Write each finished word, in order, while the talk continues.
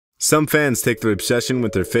Some fans take their obsession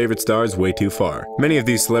with their favorite stars way too far. Many of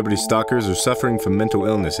these celebrity stalkers are suffering from mental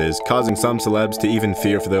illnesses, causing some celebs to even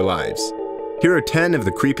fear for their lives. Here are 10 of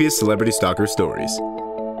the creepiest celebrity stalker stories.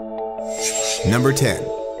 Number 10.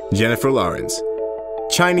 Jennifer Lawrence.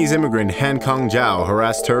 Chinese immigrant Han Kong Zhao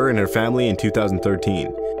harassed her and her family in 2013.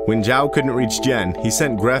 When Zhao couldn't reach Jen, he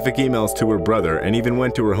sent graphic emails to her brother and even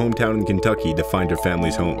went to her hometown in Kentucky to find her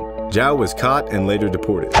family's home. Zhao was caught and later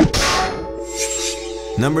deported.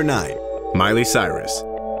 Number 9. Miley Cyrus.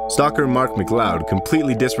 Stalker Mark McLeod,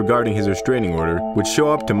 completely disregarding his restraining order, would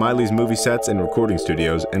show up to Miley's movie sets and recording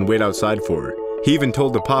studios and wait outside for her. He even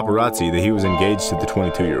told the paparazzi that he was engaged to the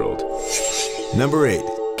 22-year-old. Number 8.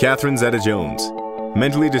 Catherine Zeta-Jones.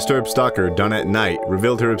 Mentally disturbed stalker Dawnette Knight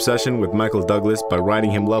revealed her obsession with Michael Douglas by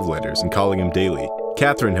writing him love letters and calling him daily.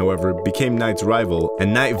 Catherine, however, became Knight's rival,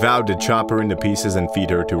 and Knight vowed to chop her into pieces and feed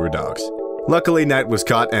her to her dogs. Luckily, Knight was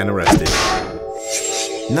caught and arrested.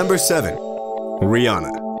 Number 7. Rihanna.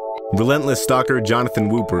 Relentless stalker Jonathan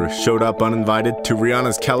Whooper showed up uninvited to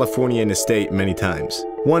Rihanna's Californian estate many times.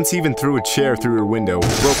 Once even threw a chair through her window,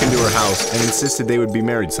 broke into her house, and insisted they would be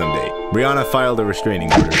married someday. Rihanna filed a restraining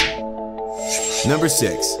order. Number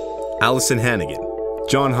 6. Allison Hannigan.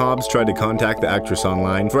 John Hobbs tried to contact the actress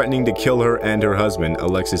online, threatening to kill her and her husband,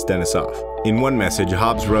 Alexis Denisof. In one message,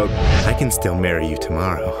 Hobbs wrote, "I can still marry you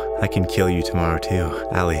tomorrow. I can kill you tomorrow too.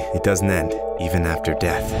 Ali, it doesn't end, even after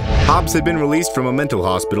death." Hobbs had been released from a mental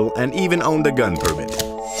hospital and even owned a gun permit.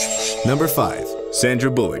 Number 5.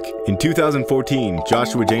 Sandra Bullock. In 2014,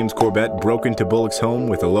 Joshua James Corbett broke into Bullock's home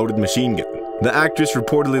with a loaded machine gun. The actress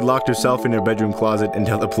reportedly locked herself in her bedroom closet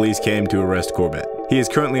until the police came to arrest Corbett. He is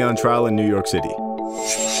currently on trial in New York City.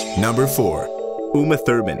 Number 4. Uma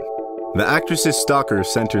Thurman. The actress's stalker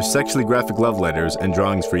sent her sexually graphic love letters and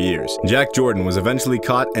drawings for years. Jack Jordan was eventually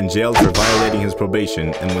caught and jailed for violating his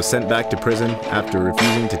probation and was sent back to prison after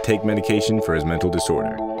refusing to take medication for his mental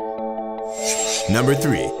disorder. Number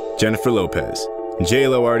 3. Jennifer Lopez.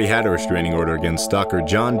 J-Lo already had a restraining order against stalker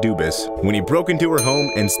John Dubas when he broke into her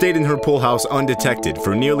home and stayed in her pool house undetected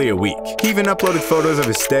for nearly a week. He even uploaded photos of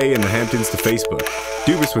his stay in the Hamptons to Facebook.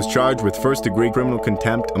 Dubas was charged with first-degree criminal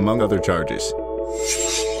contempt, among other charges.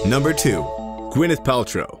 Number 2. Gwyneth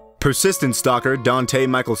Paltrow. Persistent stalker Dante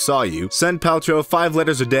Michael Saw You sent Paltrow 5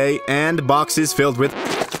 letters a day and boxes filled with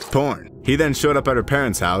porn. He then showed up at her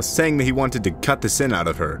parents' house saying that he wanted to cut the sin out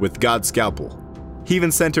of her with God's scalpel. He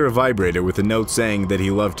even sent her a vibrator with a note saying that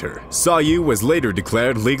he loved her. Saw You was later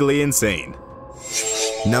declared legally insane.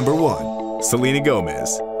 Number 1. Selena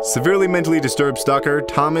Gomez. Severely mentally disturbed stalker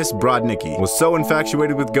Thomas Brodnicki was so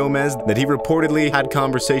infatuated with Gomez that he reportedly had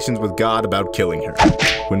conversations with God about killing her.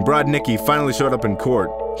 When Brodnicki finally showed up in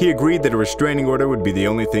court, he agreed that a restraining order would be the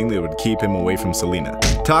only thing that would keep him away from Selena.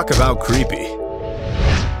 Talk about creepy.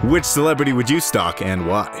 Which celebrity would you stalk and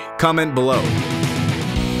why? Comment below.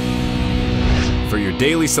 For your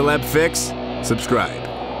daily celeb fix, subscribe.